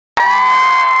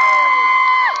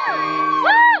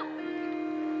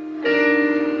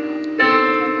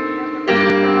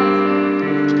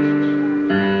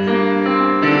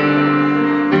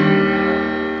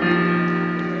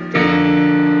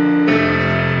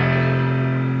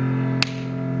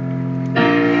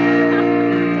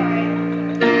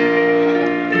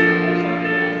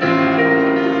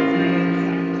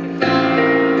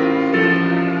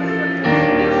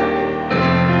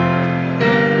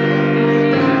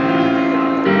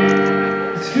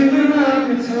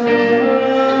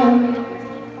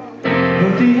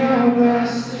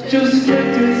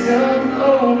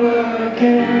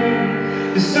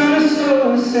again. The sun is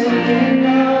slowly sinking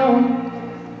down,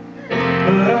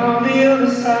 but on the other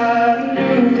side,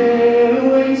 a new day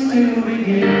awaits to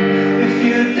begin. If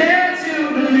you dare to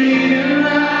believe in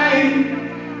life,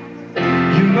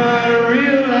 you might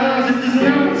realize that there's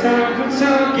no time for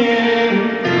talking,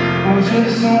 or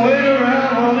just wait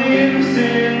around while the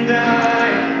innocent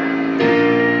die.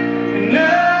 And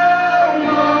no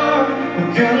more,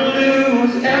 we're gonna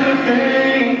lose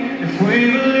everything if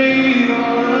we believe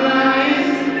all the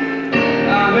lies.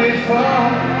 I may fall,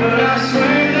 but I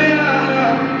swear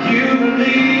that you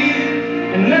believe.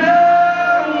 And no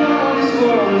more, this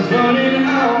world is running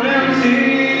out empty,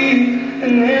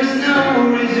 and there's no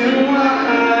reason why.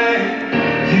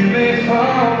 You may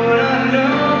fall, but I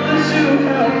know that you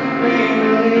help me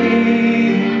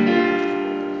believe.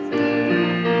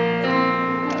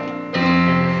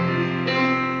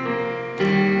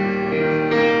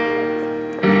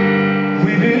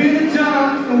 We've been in the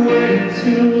dark for way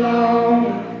too long.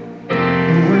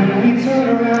 When we turn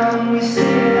around, we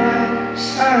see light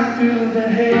shine through the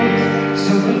haze.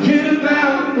 So forget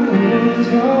about the world is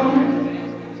wrong,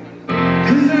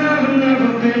 'cause I've never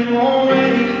been more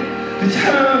ready to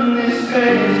turn this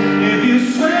page. If you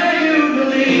swear you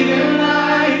believe in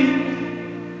life,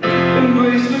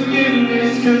 embrace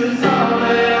forgiveness, 'cause it's all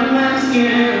that I'm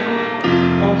asking.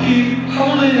 Or keep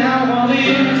holding out while the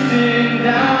innocent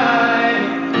die.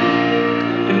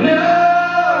 And no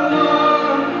more,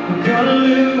 we're gonna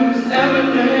lose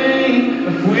everything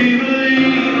if we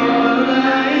believe all the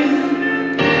lies.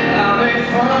 I may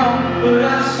fall, but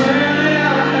I swear